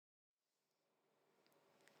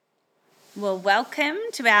Well, welcome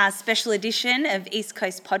to our special edition of East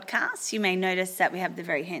Coast Podcasts. You may notice that we have the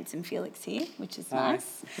very handsome Felix here, which is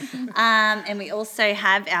nice. And we also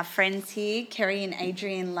have our friends here, Kerry and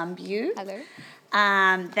Adrian Lumbu. Hello.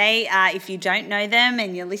 They are, if you don't know them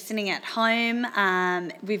and you're listening at home,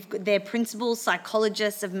 they're principal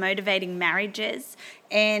psychologists of motivating marriages,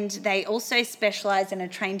 and they also specialise and are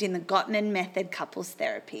trained in the Gottman method couples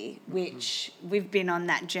therapy, which we've been on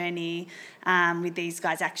that journey with these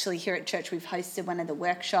guys. Actually, here at church, we've hosted one of the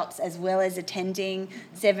workshops as well as attending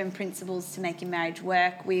 7 Principles to Make Your Marriage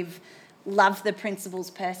Work. We've loved the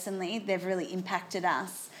principles personally. They've really impacted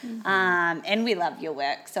us. And we love your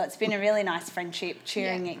work. So it's been a really nice friendship,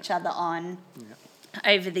 cheering each other on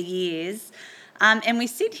over the years. And we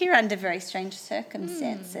sit here under very strange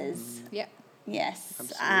circumstances.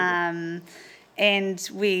 Yes. And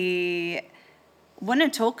we want to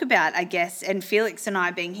talk about, I guess, and Felix and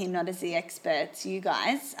I being here not as the experts, you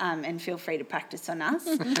guys, and feel free to practice on us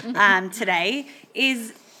today,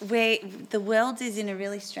 is where the world is in a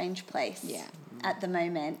really strange place at the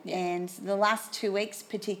moment. And the last 2 weeks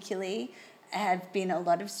particularly have been a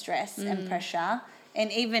lot of stress and pressure.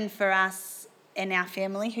 And even for us and our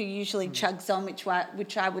family, who usually chugs on,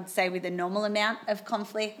 which I would say with a normal amount of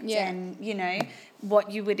conflict and, you know,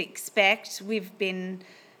 what you would expect, we've been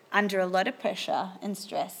under a lot of pressure and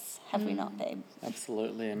stress, have we not, babe?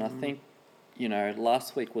 Absolutely. And I think, you know,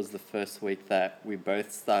 last week was the first week that we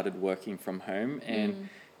both started working from home, and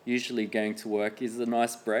usually going to work is a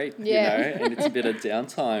nice break, you know, and it's a bit of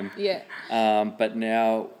downtime. But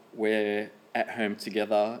now we're at home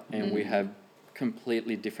together and we have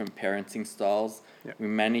completely different parenting styles. We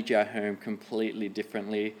manage our home completely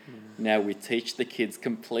differently. Now we teach the kids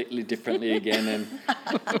completely differently again, and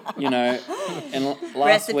you know, and last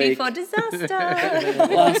Recipe week for disaster.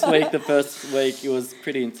 last week, the first week, it was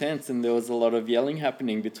pretty intense, and there was a lot of yelling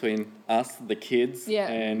happening between us, the kids,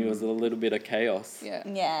 and it was a little bit of chaos.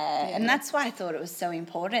 And that's why I thought it was so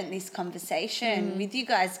important, this conversation with you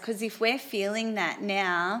guys, because if we're feeling that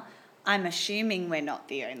now, I'm assuming we're not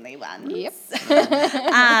the only ones.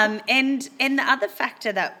 And the other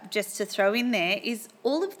factor that, just to throw in there, is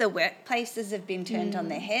all of the workplaces have been turned on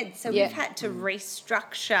their heads. So we've had to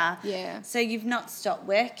restructure. So you've not stopped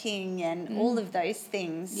working and all of those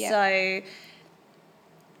things. So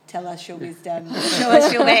tell us your wisdom. Show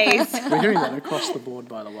us your ways. We're hearing that across the board,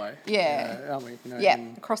 by the way. Aren't we? You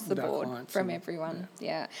know, across the board from everyone.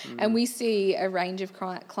 And we see a range of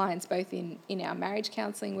clients both in our marriage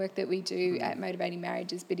counselling work that we do at Motivating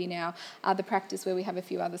Marriages, but in our other practice where we have a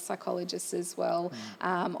few other psychologists as well.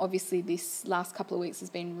 Obviously, this last couple of weeks has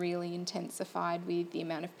been really intensified with the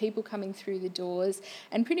amount of people coming through the doors,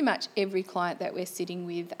 and pretty much every client that we're sitting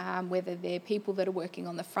with, whether they're people that are working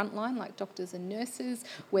on the front line, like doctors and nurses,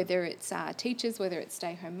 whether it's teachers, whether it's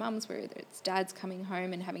stay-home mums, whether it's dads coming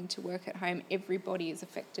home and having to work at home, everybody is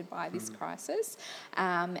affected by this crisis.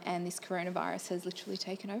 And this coronavirus has literally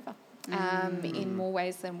taken over in more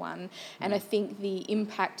ways than one. And I think the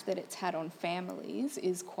impact that it's had on families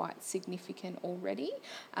is quite significant already.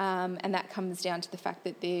 And that comes down to the fact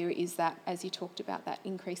that there is that, as you talked about, that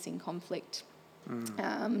increasing conflict.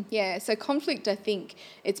 So conflict, I think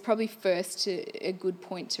it's probably first a good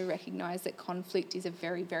point to recognise that conflict is a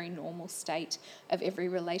very, very normal state of every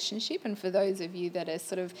relationship. And for those of you that are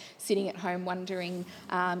sort of sitting at home wondering,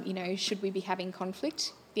 you know, should we be having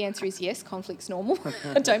conflict? The answer is yes, conflict's normal.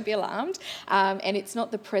 Don't be alarmed. And it's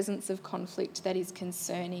not the presence of conflict that is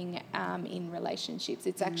concerning in relationships.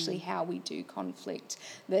 It's actually how we do conflict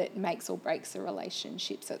that makes or breaks a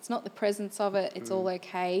relationship. So it's not the presence of it. It's all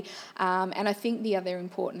okay. And I think the other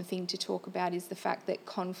important thing to talk about is the fact that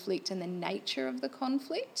conflict and the nature of the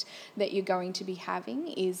conflict that you're going to be having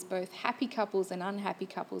is both happy couples and unhappy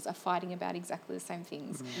couples are fighting about exactly the same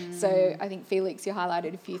things. So I think, Felix, you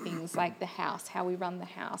highlighted a few things like the house, how we run the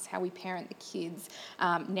house, how we parent the kids.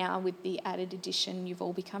 Now with the added addition, you've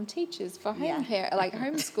all become teachers for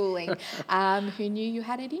homeschooling. Who knew you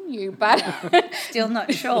had it in you? But still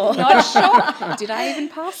not sure. Not sure. Did I even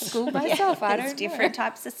pass school myself? I don't know. Different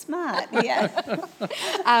types of smart.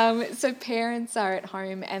 So parents are at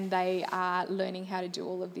home and they are learning how to do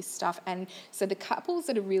all of this stuff. And so the couples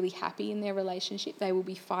that are really happy in their relationship, they will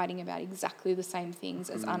be fighting about exactly the same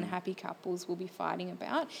things as unhappy couples will be fighting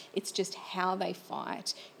about. It's just how they fight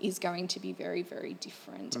conflict is going to be very, very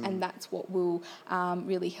different. And that's what will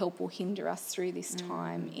really help or hinder us through this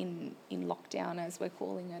time in lockdown, as we're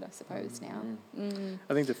calling it, I suppose, now.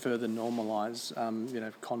 I think to further normalise,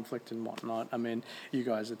 conflict and whatnot, I mean, you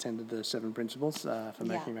guys attended the 7 Principles for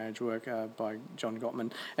Making Marriage Work by John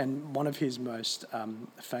Gottman, and one of his most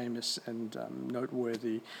famous and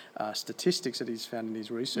noteworthy statistics that he's found in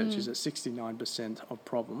his research is that 69% of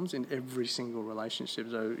problems in every single relationship,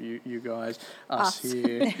 so you guys, us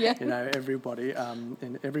here, everybody,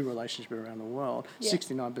 in every relationship around the world,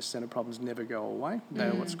 69% of problems never go away.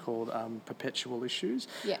 They're what's called perpetual issues.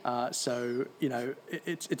 So,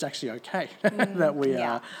 it's actually okay that we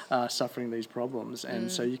are suffering these problems.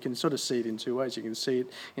 And so you can sort of see it in 2 ways. You can see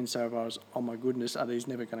it in so far as, oh my goodness, are these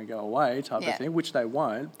never going to go away type of thing, which they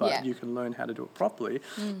won't, but you can learn how to do it properly.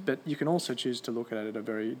 But you can also choose to look at it a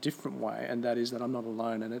very different way, and that is that I'm not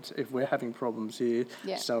alone in it. If we're having problems here,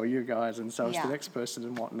 so are you guys, and so is the next person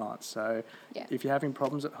and whatnot. So if you're having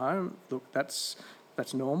problems at home, look, that's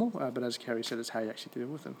normal, but as Kerry said, it's how you actually deal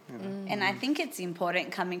with them. And I think it's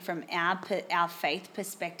important coming from our faith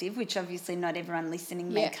perspective, which obviously not everyone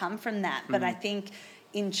listening may come from that, but I think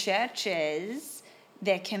in churches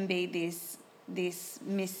there can be this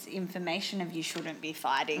misinformation of you shouldn't be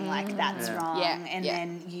fighting, like that's wrong, and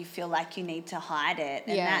then you feel like you need to hide it,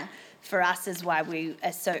 and that for us is why we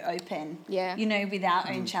are so open, with our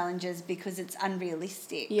own challenges, because it's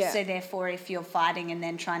unrealistic. So therefore, if you're fighting and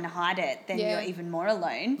then trying to hide it, then you're even more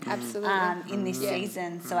alone. Absolutely. In this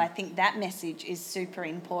season. So I think that message is super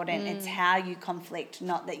important. It's how you conflict,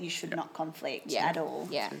 not that you should not conflict at all.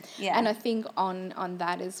 And I think on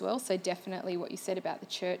that as well, so definitely what you said about the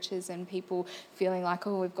churches and people feeling like,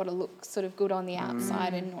 oh, we've got to look sort of good on the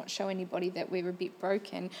outside and not show anybody that we're a bit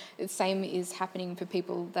broken. The same is happening for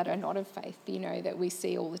people that are not of faith, that we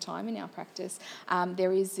see all the time in our practice.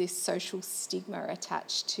 There is this social stigma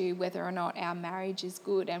attached to whether or not our marriage is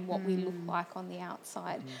good and what we look like on the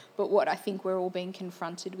outside. But what I think we're all being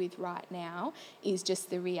confronted with right now is just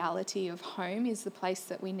the reality of home is the place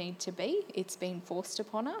that we need to be. It's been forced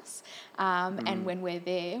upon us. And when we're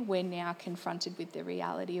there, we're now confronted with the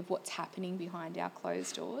reality of what's happening behind our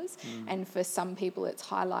closed doors. And for some people, it's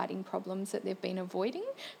highlighting problems that they've been avoiding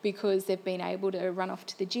because they've been able to run off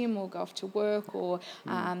to the gym or go off to work or,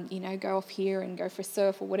 go off here and go for a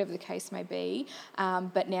surf or whatever the case may be.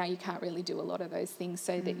 But now you can't really do a lot of those things,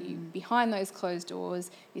 so that you, behind those closed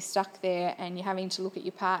doors, you're stuck there and you're having to look at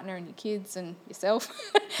your partner and your kids and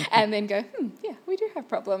yourself and then go, we do have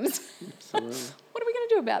problems. Absolutely. What are we going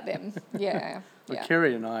to do about them? Well,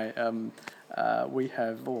 Kerry and I, we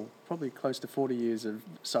have probably close to 40 years of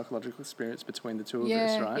psychological experience between the two of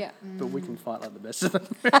us, right? But we can fight like the best of them.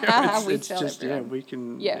 it's just, we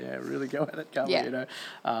can really go at it, can't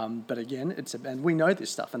we, But again, and we know this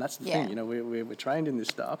stuff, and that's the thing, we're trained in this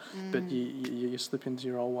stuff, but you slip into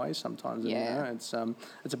your old ways sometimes, and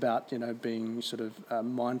it's about, being sort of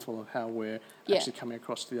mindful of how we're actually coming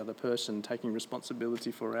across to the other person, taking responsibility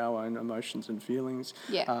for our own emotions and feelings,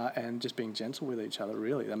 and just being gentle with each other,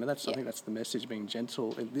 really. I mean, I think that's the message, being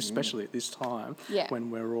gentle, especially at this time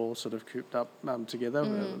when we're all sort of cooped up together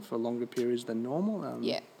for longer periods than normal.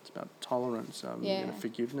 It's about tolerance,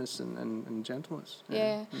 forgiveness and gentleness.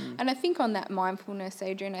 And I think on that mindfulness,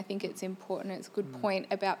 Adrian, I think it's important. It's a good point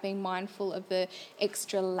about being mindful of the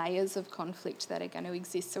extra layers of conflict that are going to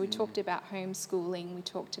exist. So we talked about homeschooling. We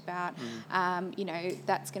talked about,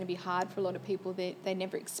 that's going to be hard for a lot of people. They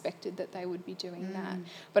never expected that they would be doing that.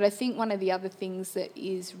 But I think one of the other things that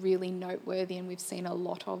is really noteworthy, and we've seen a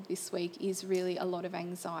lot of this week, is really a lot of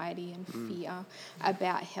anxiety and fear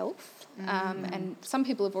about health. And some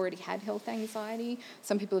people have already had health anxiety.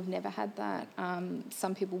 Some people have never had that.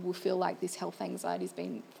 Some people will feel like this health anxiety has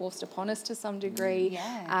been forced upon us to some degree.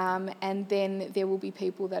 And then there will be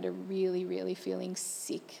people that are really, really feeling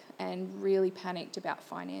sick and really panicked about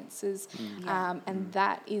finances. And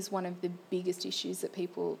that is one of the biggest issues that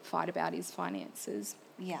people fight about, is finances.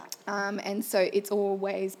 And so it's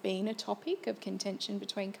always been a topic of contention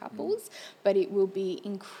between couples, but it will be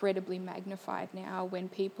incredibly magnified now when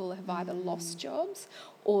people have either lost jobs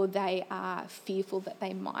or they are fearful that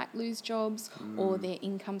they might lose jobs, or their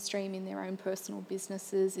income stream in their own personal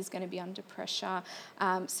businesses is going to be under pressure.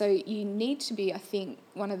 So you need to be, I think,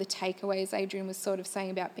 one of the takeaways Adrian was sort of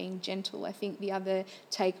saying about being gentle, I think the other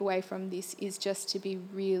takeaway from this is just to be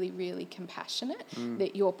really, really compassionate,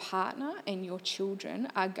 that your partner and your children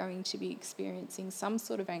are going to be experiencing some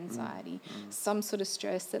sort of anxiety, some sort of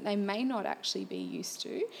stress that they may not actually be used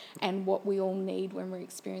to. And what we all need when we're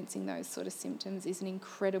experiencing those sort of symptoms is an incredible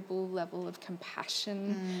incredible level of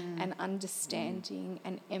compassion and understanding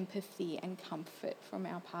and empathy and comfort from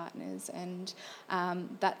our partners. And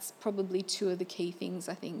that's probably two of the key things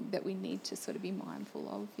I think that we need to sort of be mindful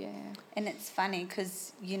of, And it's funny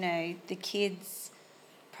because, you know, the kids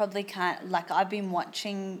probably can't, like I've been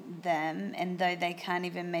watching them, and though they can't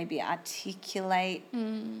even maybe articulate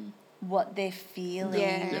what they're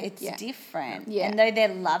feeling, it's different. And though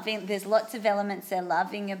they're loving, there's lots of elements they're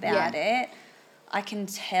loving about it, I can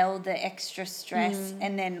tell the extra stress,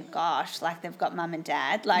 and then, gosh, like they've got mum and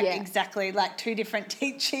dad, like exactly like two different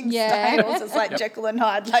teaching styles. It's like Jekyll and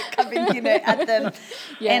Hyde, like coming, you know, at them.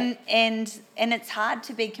 And it's hard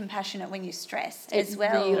to be compassionate when you're stressed as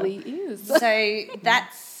well. It really is. So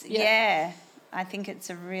that's, I think it's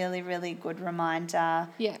a really, really good reminder.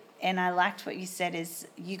 Yeah. And I liked what you said is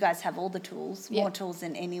you guys have all the tools, more tools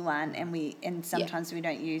than anyone, and sometimes we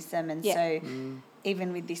don't use them. And so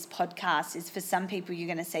even with this podcast, is for some people you're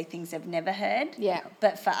going to say things they've never heard. Yeah.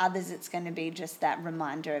 But for others it's going to be just that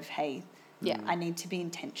reminder of, hey, I need to be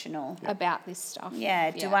intentional about this stuff.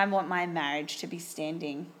 Yeah. Do I want my marriage to be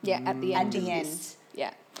standing? Yeah, at the end.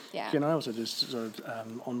 Yeah. Yeah. Can I also just sort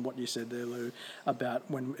of on what you said there, Lou, about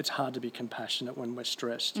when it's hard to be compassionate when we're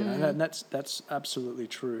stressed, you know, and that's absolutely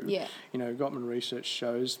true. Yeah. You know, Gottman research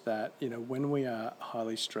shows that, you know, when we are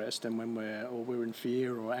highly stressed and when we're in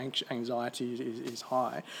fear or anxiety is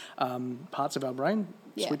high, parts of our brain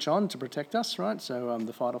switch on to protect us, right? So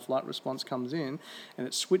the fight or flight response comes in, and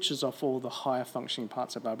it switches off all the higher functioning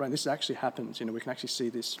parts of our brain. This actually happens. You know, we can actually see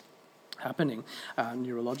this happening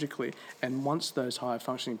neurologically, and once those higher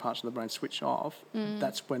functioning parts of the brain switch off,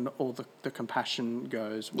 that's when all the compassion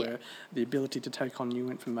goes, where the ability to take on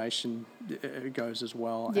new information goes as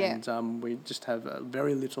well, and we just have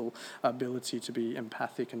very little ability to be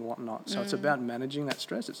empathic and whatnot. So it's about managing that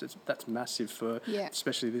stress. That's massive for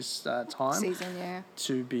especially this time season,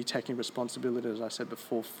 to be taking responsibility, as I said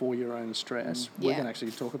before, for your own stress. We're going to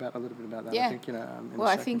actually talk about a little bit about that. I think, you know, well,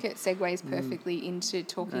 I think it segues perfectly into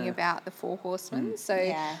talking about the Four Horsemen. So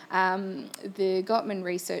the Gottman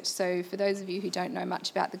research, so for those of you who don't know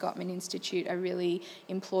much about the Gottman Institute, I really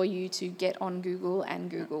implore you to get on Google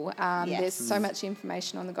and Google. There's so much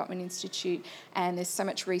information on the Gottman Institute, and there's so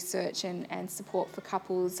much research and support for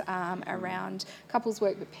couples around couples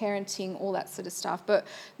work with parenting, all that sort of stuff. But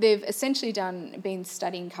they've essentially been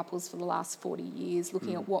studying couples for the last 40 years,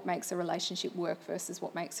 looking at what makes a relationship work versus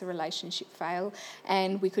what makes a relationship fail.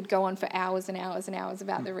 And we could go on for hours and hours and hours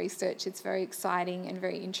about the research. It's very exciting and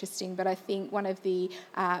very interesting, but I think one of the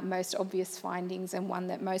most obvious findings, and one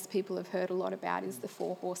that most people have heard a lot about, is the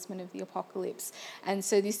Four Horsemen of the Apocalypse. And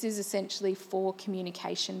so this is essentially 4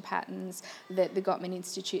 communication patterns that the Gottman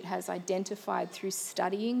Institute has identified through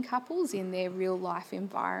studying couples in their real life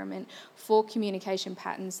environment. 4 communication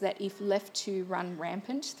patterns that, if left to run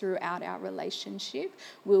rampant throughout our relationship,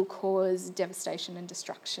 will cause devastation and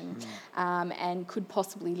destruction, and could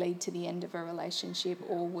possibly lead to the end of a relationship,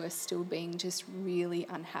 or worse still, being just really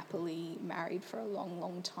unhappily married for a long,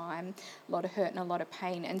 long time. A lot of hurt and a lot of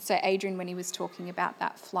pain. And so Adrian, when he was talking about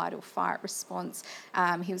that flight or fight response,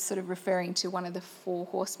 he was sort of referring to one of the 4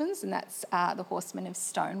 horsemen, and that's the horseman of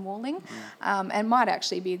stonewalling, and might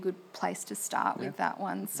actually be a good place to start with that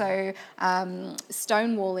one. So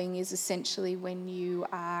stonewalling is essentially when you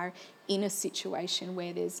are in a situation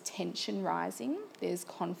where there's tension rising, there's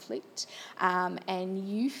conflict, and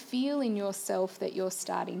you feel in yourself that you're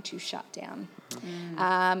starting to shut down.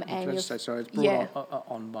 And it's brought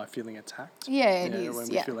on by feeling attacked. Yeah, it is. When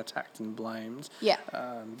we feel attacked and blamed,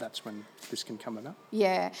 that's when this can come about.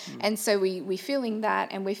 Yeah, and so we're feeling that,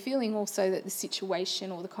 and we're feeling also that the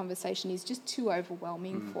situation or the conversation is just too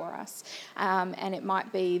overwhelming for us. And it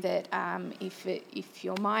might be that if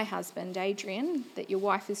you're my husband, Adrian, that your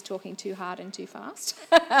wife is talking too hard and too fast,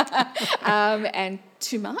 and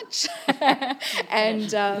too much, and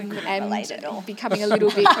becoming a little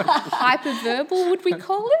bit hyperverbal, would we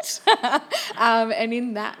call it? And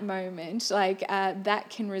in that moment, that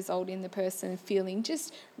can result in the person feeling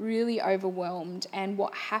just really overwhelmed. And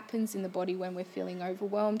what happens in the body when we're feeling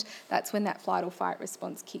overwhelmed, that's when that flight or fight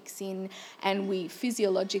response kicks in, and we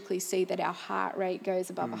physiologically see that our heart rate goes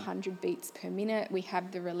above 100 beats per minute. We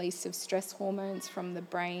have the release of stress hormones from the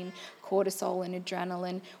brain, cortisol and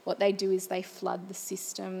adrenaline. What they do is they flood the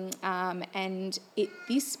system, and at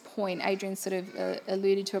this point, Adrian sort of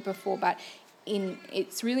alluded to it before, but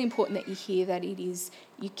it's really important that you hear that it is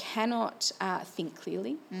you cannot think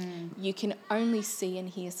clearly. You can only see and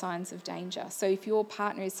hear signs of danger. So if your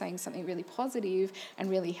partner is saying something really positive and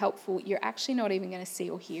really helpful, you're actually not even going to see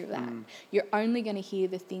or hear that. You're only going to hear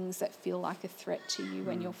the things that feel like a threat to you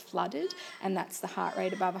when you're flooded, and that's the heart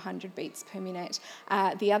rate above 100 beats per minute.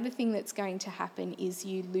 The other thing that's going to happen is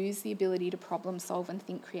you lose the ability to problem solve and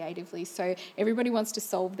think creatively. So everybody wants to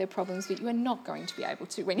solve their problems, but you are not going to be able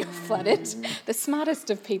to when you're flooded. The smartest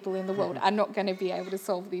of people in the world are not going to be able to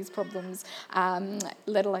solve these problems,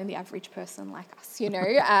 let alone the average person like us,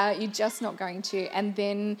 you're just not going to. And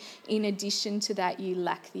then in addition to that, you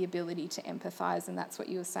lack the ability to empathise, and that's what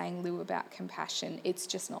you were saying, Lou, about compassion. It's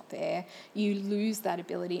just not there. You lose that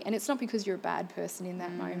ability, and it's not because you're a bad person in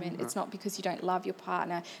that moment. It's not because you don't love your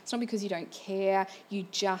partner. It's not because you don't care. You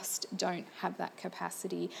just don't have that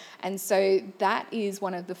capacity. And so that is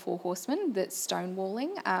one of the 4 horsemen that's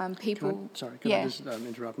stonewalling. People... Can I just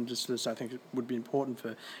interrupt? And just I think it would be important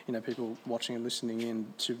for people watching and listening in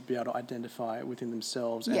to be able to identify within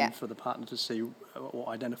themselves and for the partner to see or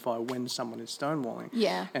identify when someone is stonewalling.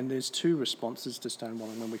 Yeah. And there's 2 responses to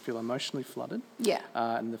stonewalling: when we feel emotionally flooded,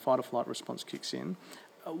 and the fight or flight response kicks in.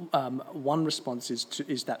 One response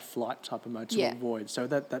is that flight type of mode to avoid. So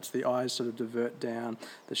that's the eyes sort of divert down,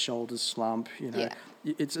 the shoulders slump.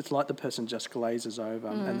 It's like the person just glazes over,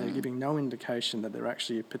 and they're giving no indication that they're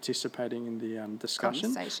actually participating in the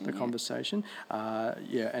discussion, conversation.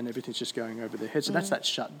 And everything's just going over their head. So that's that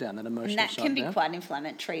shutdown, that emotional shutdown. And that can be quite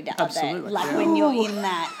inflammatory to Absolutely. other, when you're in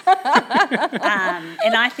that.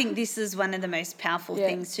 And I think this is one of the most powerful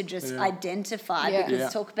things to just identify,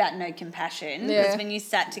 because talk about no compassion, because when you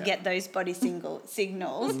start to get those body signals,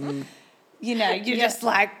 you're just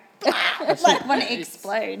like want to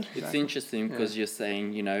explode. It's interesting because you're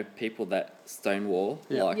saying, people that stonewall,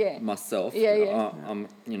 myself, I'm,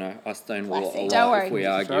 I stonewall a lot if we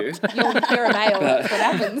argue. You're a male, that's what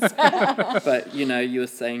happens. But, you were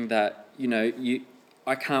saying that,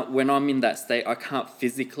 I can't, when I'm in that state, I can't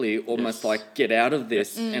physically almost like get out of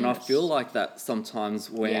this. And I feel like that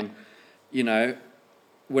sometimes when,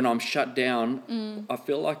 when I'm shut down, I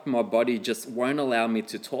feel like my body just won't allow me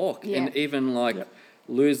to talk. And even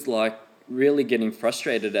Lou's really getting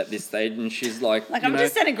frustrated at this stage, and she's like, I'm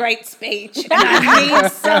just in a great speech and I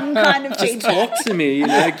need some kind of just feedback. Talk to me,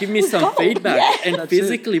 give me some feedback. And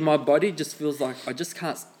physically my body just feels like I just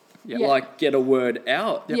can't get a word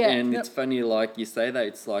out. And it's funny, you say that,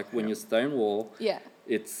 it's like when you stonewall,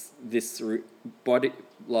 it's this body,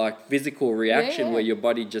 physical reaction where your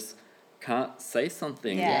body just can't say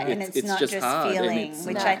something. And it's not just hard, feeling,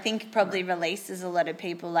 which I think probably releases a lot of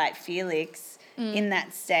people like Felix in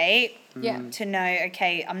that state to know,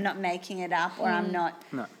 okay, I'm not making it up, or I'm not,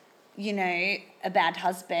 a bad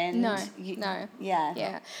husband. No.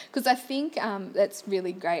 Yeah. Because I think that's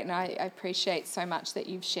really great, and I appreciate so much that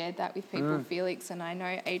you've shared that with people, Felix, and I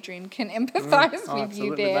know Adrian can empathise with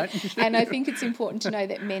you there. And I think it's important to know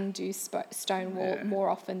that men do stonewall more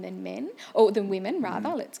often than women, rather.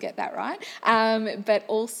 Let's get that right. But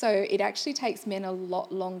also, it actually takes men a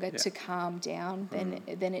lot longer to calm down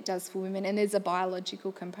than it does for women, and there's a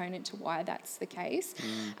biological component to why that's the case.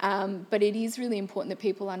 But it is really important that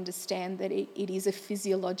people understand that it is a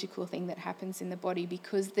physiological thing that happens in the body,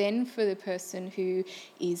 because then for the person who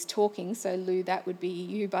is talking, so Lou, that would be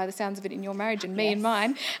you by the sounds of it in your marriage, and me and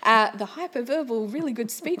mine, the hyperverbal, really good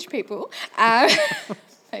speech people.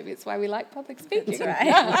 Maybe it's why we like public speaking.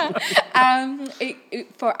 That's right.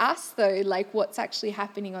 For us, though, what's actually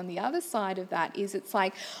happening on the other side of that is it's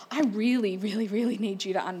like, I really, really, really need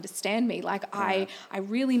you to understand me. I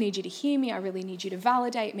really need you to hear me. I really need you to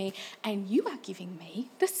validate me. And you are giving me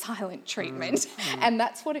the silent treatment. And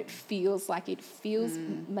that's what it feels like. It feels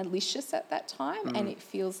malicious at that time, and it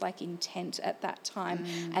feels like intent at that time.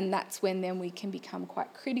 And that's when then we can become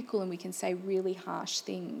quite critical, and we can say really harsh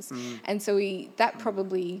things. And so that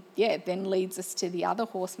probably then leads us to the other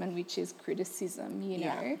horseman, which is criticism,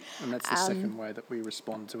 know. And that's the second way that we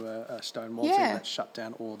respond to a stonewall, that shut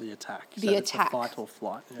down or the attack. It's a fight or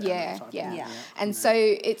flight. And so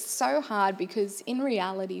it's so hard, because in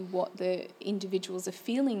reality what the individuals are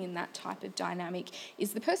feeling in that type of dynamic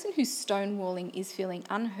is the person who's stonewalling is feeling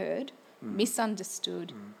unheard,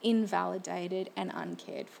 misunderstood, invalidated, and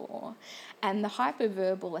uncared for. And the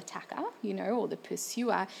hyperverbal attacker, or the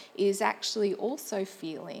pursuer, is actually also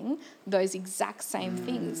feeling those exact same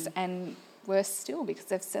things, and worse still, because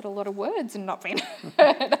they've said a lot of words and not been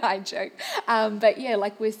heard, I joke. But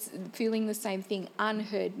we're feeling the same thing,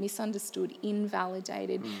 unheard, misunderstood,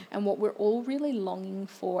 invalidated. And what we're all really longing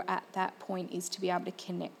for at that point is to be able to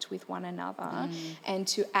connect with one another and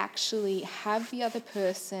to actually have the other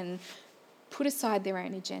person put aside their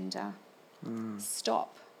own agenda,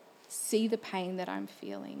 Stop. See the pain that I'm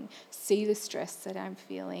feeling. See the stress that I'm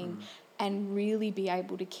feeling. And really be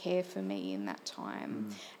able to care for me in that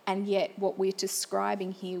time. And yet what we're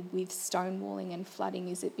describing here with stonewalling and flooding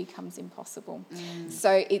is it becomes impossible.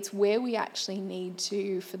 So it's where we actually need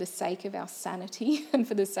to, for the sake of our sanity and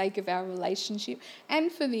for the sake of our relationship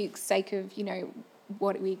and for the sake of, you know,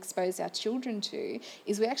 what we expose our children to,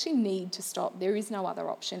 is we actually need to stop. There is no other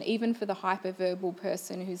option. Even for the hyperverbal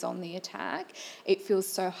person who's on the attack, it feels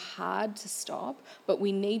so hard to stop, but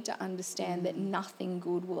we need to understand that nothing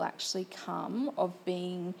good will actually come of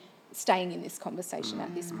staying in this conversation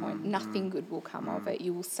at this point. Nothing good will come of it.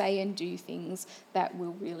 You will say and do things that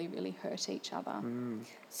will really, really hurt each other.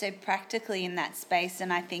 So practically in that space,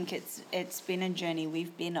 and I think it's been a journey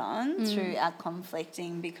we've been on through our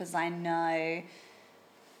conflicting, because I know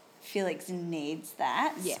Felix needs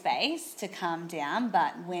that space to calm down,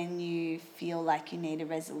 but when you feel like you need a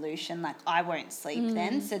resolution, like I won't sleep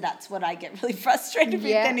then, so that's what I get really frustrated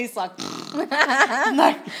with. Then he's like, I'm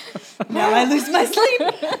like, now I lose my sleep.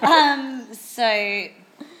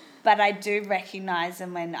 But I do recognise,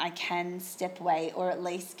 and when I can step away or at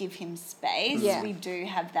least give him space, we do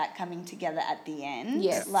have that coming together at the end,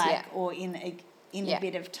 or in a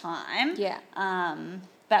bit of time.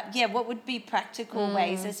 But what would be practical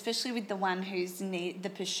ways, especially with the one who's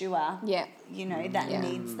the pursuer, you know, that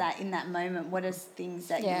needs that in that moment? What are things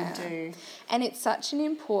that you do? And it's such an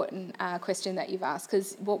important question that you've asked,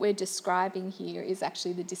 because what we're describing here is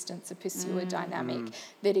actually the distance of pursuer dynamic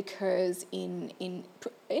that occurs in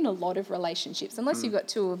a lot of relationships, unless you've got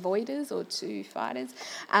two avoiders or two fighters.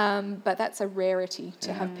 But that's a rarity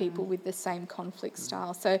to have people with the same conflict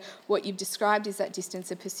style. So what you've described is that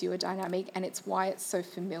distance of pursuer dynamic, and it's why it's so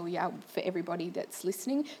familiar for everybody that's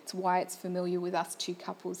listening. It's why it's familiar with us two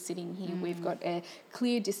couples sitting here. We've got a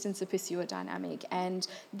clear distance of pursuer dynamic, and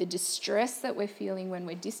the distress that we're feeling when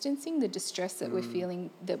we're distancing, the distress that we're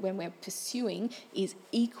feeling that when we're pursuing is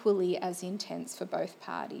equally as intense for both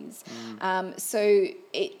parties. So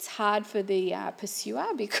it's hard for the pursuer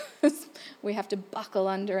because we have to buckle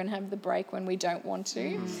under and have the break when we don't want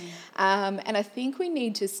to. And I think we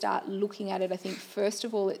need to start looking at it. I think, first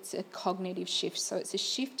of all, it's a cognitive shift. So it's a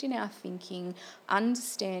shift in our thinking,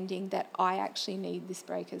 understanding that I actually need this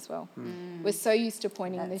break as well. We're so used to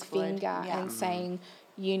pointing the finger and saying,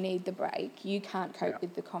 you need the break, you can't cope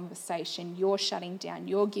with the conversation, you're shutting down,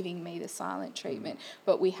 you're giving me the silent treatment.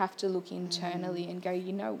 But we have to look internally and go,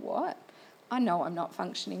 you know what? I know I'm not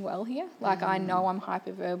functioning well here. Like, I know I'm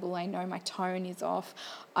hyperverbal. I know my tone is off.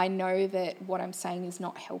 I know that what I'm saying is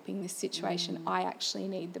not helping this situation. I actually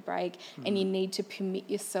need the break. And you need to permit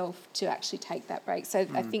yourself to actually take that break. So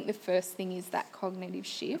I think the first thing is that cognitive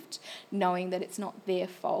shift, knowing that it's not their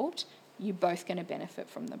fault. You're both going to benefit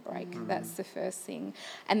from the break. That's the first thing.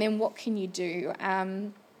 And then what can you do?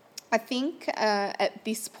 I think at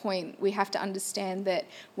this point we have to understand that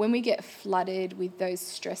when we get flooded with those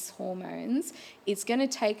stress hormones, it's going to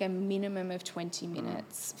take a minimum of 20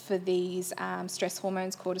 minutes for these stress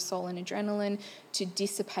hormones, cortisol and adrenaline, to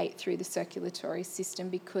dissipate through the circulatory system,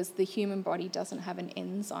 because the human body doesn't have an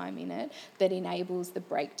enzyme in it that enables the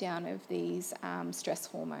breakdown of these stress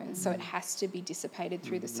hormones. So it has to be dissipated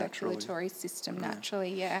through the circulatory system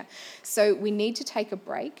naturally, So we need to take a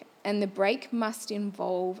break, and the break must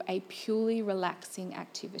involve a purely relaxing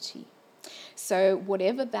activity. So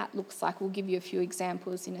whatever that looks like, we'll give you a few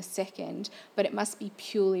examples in a second, but it must be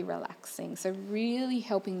purely relaxing. So really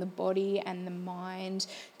helping the body and the mind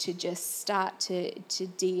to just start to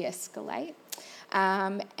de-escalate.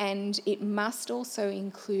 And it must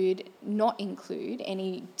also not include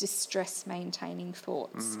any distress-maintaining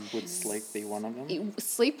thoughts. Would sleep be one of them?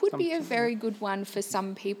 Sleep would be a very good one for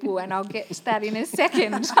some people, and I'll get to that in a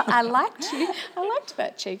second. I liked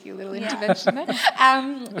that cheeky little intervention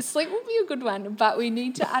there. Sleep would be a good one, but we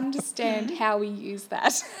need to understand how we use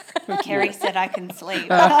that. Kerry said I can sleep.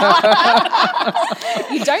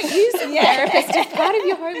 You don't use a therapist as part of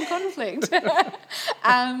your home conflict.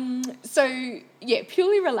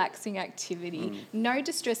 Purely relaxing activity, no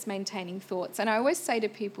distress-maintaining thoughts. And I always say to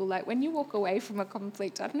people, like, when you walk away from a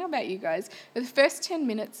conflict, I don't know about you guys, but the first 10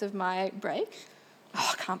 minutes of my break,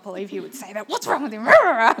 I can't believe you would say that. What's wrong with him?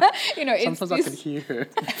 You know, sometimes I can hear her.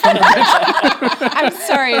 I'm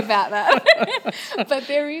sorry about that. But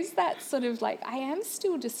there is that sort of like, I am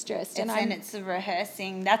still distressed. And it's the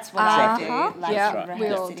rehearsing. That's what I do. Like, we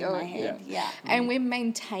all rehearse it do in my it. head. And we're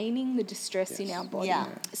maintaining the distress in our body.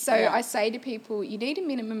 So I say to people, you need a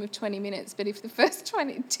minimum of 20 minutes, but if the first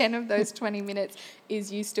 10 of those 20 minutes is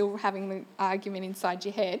you still having the argument inside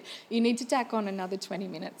your head, you need to tack on another 20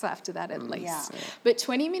 minutes after that at least. But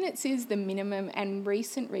 20 20 minutes is the minimum, and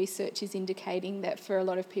recent research is indicating that for a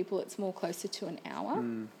lot of people it's more closer to an hour.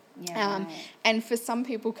 Yeah, right. And for some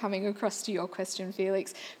people, coming across to your question,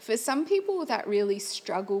 Felix, for some people that really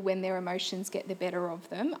struggle when their emotions get the better of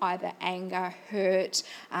them, either anger, hurt,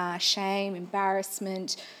 shame,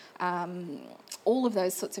 embarrassment, all of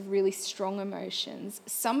those sorts of really strong emotions,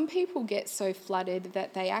 some people get so flooded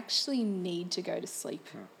that they actually need to go to sleep.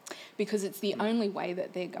 Because it's the only way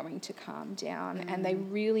that they're going to calm down, and they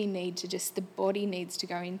really need to the body needs to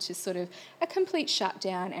go into sort of a complete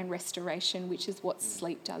shutdown and restoration, which is what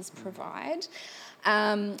sleep does provide.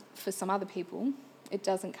 For some other people, it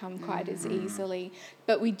doesn't come quite as easily.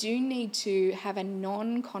 But we do need to have a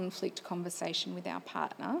non-conflict conversation with our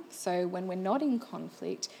partner. So when we're not in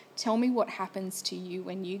conflict, tell me what happens to you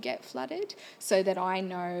when you get flooded, so that I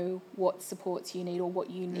know what supports you need or what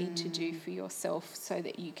you need to do for yourself so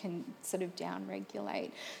that you can sort of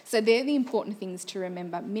down-regulate. So they're the important things to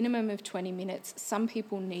remember. Minimum of 20 minutes. Some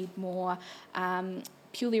people need more.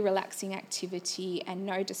 Purely relaxing activity and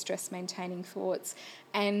no distress maintaining thoughts.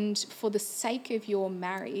 And for the sake of your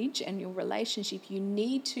marriage and your relationship, you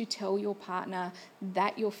need to tell your partner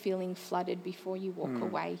that you're feeling flooded before you walk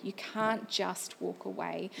away. You can't just walk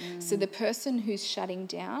away. So the person who's shutting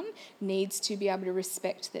down needs to be able to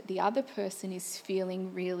respect that the other person is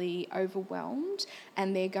feeling really overwhelmed,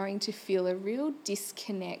 and they're going to feel a real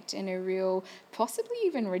disconnect and a real possibly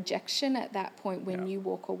even rejection at that point when you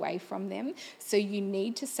walk away from them. So you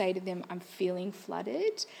need to say to them, I'm feeling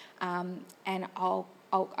flooded, and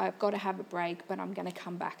I've got to have a break, but I'm going to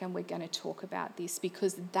come back and we're going to talk about this,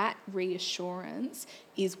 because that reassurance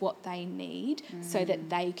is what they need so that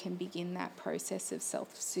they can begin that process of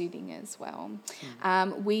self-soothing as well.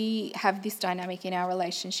 We have this dynamic in our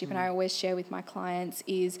relationship, and I always share with my clients,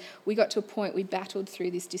 is we got to a point, we battled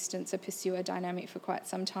through this distance or pursuer dynamic for quite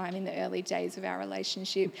some time in the early days of our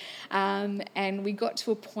relationship. And we got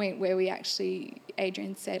to a point where we actually,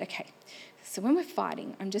 Adrian said, okay, so when we're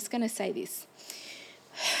fighting, I'm just going to say this.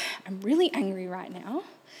 I'm really angry right now.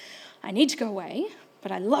 I need to go away,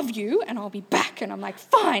 but I love you and I'll be back. And I'm like,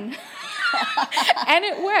 fine. And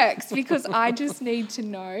it works, because I just need to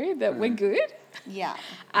know that we're good. Yeah.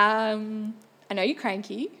 I know you're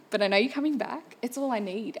cranky, but I know you're coming back. It's all I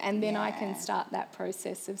need. And then I can start that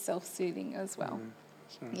process of self-soothing as well.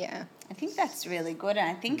 Yeah. I think that's really good. And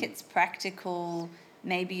I think it's practical.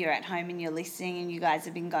 Maybe you're at home and you're listening and you guys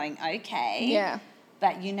have been going, okay. Yeah.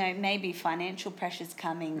 But, you know, maybe financial pressure's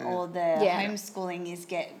coming or the homeschooling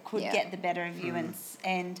could get the better of you.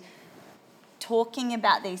 And talking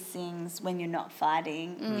about these things when you're not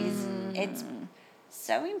fighting it's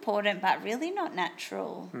so important, but really not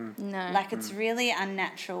natural. No. Like, it's really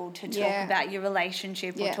unnatural to talk about your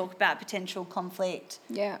relationship or talk about potential conflict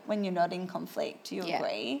when you're not in conflict. Do you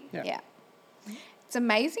agree? Yeah. It's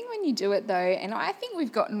amazing when you do it, though, and I think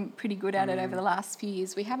we've gotten pretty good at it over the last few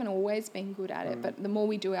years. We haven't always been good at it, but the more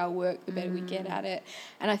we do our work, the better we get at it.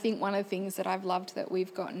 And I think one of the things that I've loved that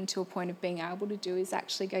we've gotten to a point of being able to do is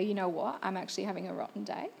actually go, you know what, I'm actually having a rotten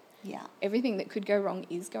day. Yeah. Everything that could go wrong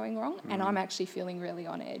is going wrong, and I'm actually feeling really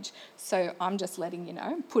on edge. So I'm just letting you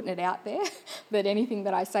know, putting it out there, that anything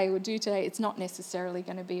that I say or do today, it's not necessarily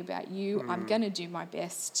going to be about you. I'm going to do my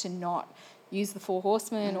best to not use the 4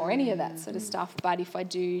 horsemen or any of that sort of stuff, but if I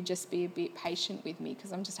do, just be a bit patient with me,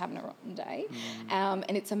 because I'm just having a rotten day. And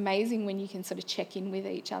it's amazing when you can sort of check in with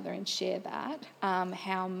each other and share that,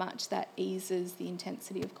 how much that eases the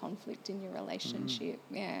intensity of conflict in your relationship.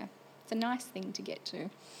 Yeah, it's a nice thing to get to.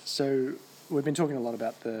 So we've been talking a lot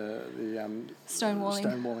about the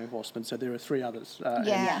Stonewalling horsemen. So there are 3 others.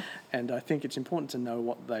 And I think it's important to know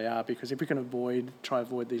what they are, because if we can try to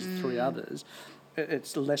avoid these 3 others,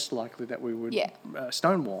 it's less likely that we would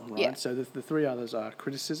stonewall, right? Yeah. So the 3 others are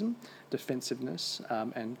criticism, defensiveness,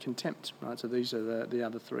 and contempt, right? So these are the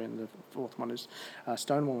other 3, and the 4th one is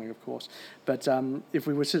stonewalling, of course. But if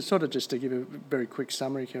we were to sort of just to give a very quick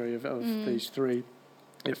summary, Kerry, of these 3,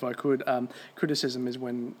 if I could, criticism is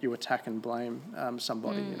when you attack and blame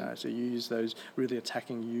somebody, you know, so you use those really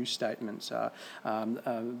attacking you statements,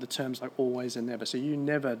 the terms like always and never. So you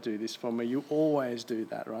never do this for me, you always do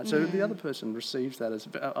that, right? So the other person receives that as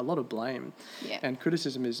a lot of blame. Yeah. And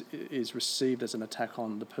criticism is received as an attack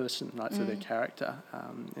on the person, right, so their character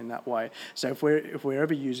in that way. So if we're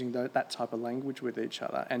ever using that type of language with each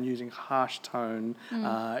other and using harsh tone,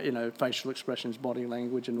 you know, facial expressions, body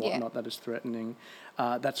language and whatnot that is threatening,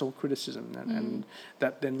 that's all criticism. And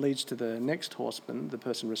that then leads to the next horseman, the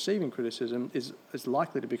person receiving criticism, is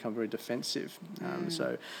likely to become very defensive.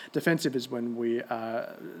 So defensive is when we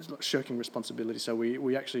are shirking responsibility. So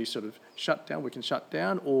we actually sort of shut down. We can shut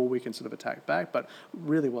down or we can sort of attack back. But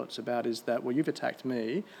really what it's about is that, well, you've attacked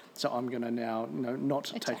me, so I'm going to now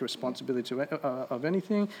not take responsibility of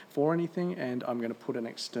anything, for anything, and I'm going to put and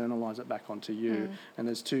externalise it back onto you. And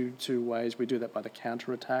there's two ways. We do that by the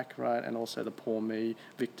counter-attack, right, and also the poor me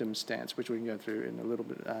victim stance, which we can go through in a little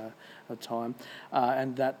bit of time.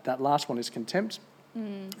 And that last one is contempt.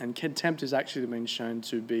 And contempt is actually been shown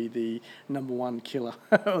to be the number one killer,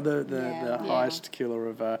 or the highest killer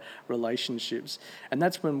of relationships. And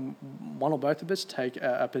that's when one or both of us take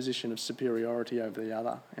a position of superiority over the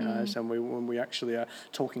other. So when we actually are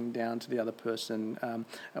talking down to the other person,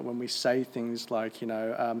 when we say things like,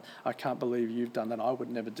 I can't believe you've done that, I would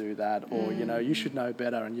never do that, or you should know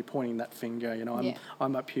better, and you're pointing that finger,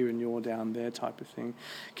 I'm up here and you're down there, type of thing.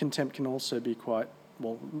 Contempt can also be quite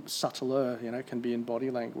subtler, can be in body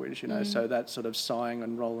language, so that sort of sighing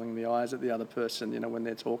and rolling the eyes at the other person, when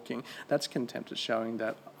they're talking, that's contempt. It's showing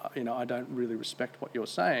that, I don't really respect what you're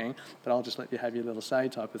saying, but I'll just let you have your little say,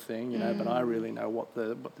 type of thing, but I really know what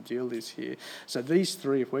the deal is here. So these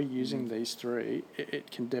three, if we're using these three, it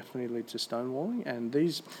can definitely lead to stonewalling, and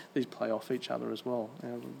these play off each other as well.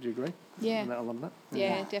 Do you agree? Yeah. I love that.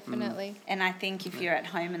 Yeah, definitely. And I think if you're at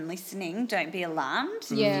home and listening, don't be alarmed.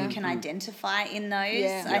 Yeah. If you can identify in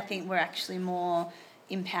those, I think we're actually more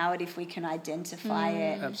empowered if we can identify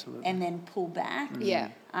it. Absolutely. And then pull back. Yeah.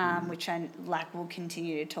 Which we'll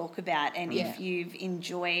continue to talk about. And if you've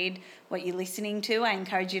enjoyed what you're listening to, I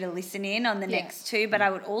encourage you to listen in on the next two. But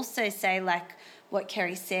I would also say, what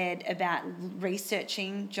Kerry said about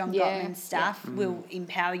researching John Gottman's stuff will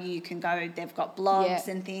empower you. You can go, they've got blogs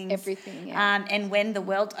and things. Everything, and when the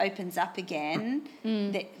world opens up again,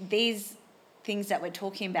 these things that we're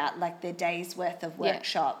talking about, like the day's worth of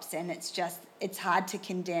workshops, and it's hard to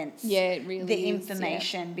condense it really the is,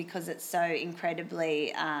 information because it's so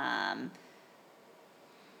incredibly...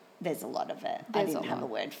 there's a lot of it. I didn't have a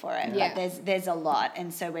word for it, but there's a lot,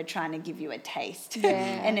 and so we're trying to give you a taste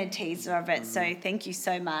and a teaser of it. So thank you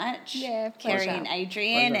so much, Kerry and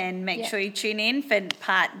Adrian, and make sure you tune in for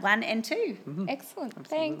part 1 and 2. Excellent.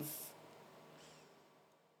 Thanks.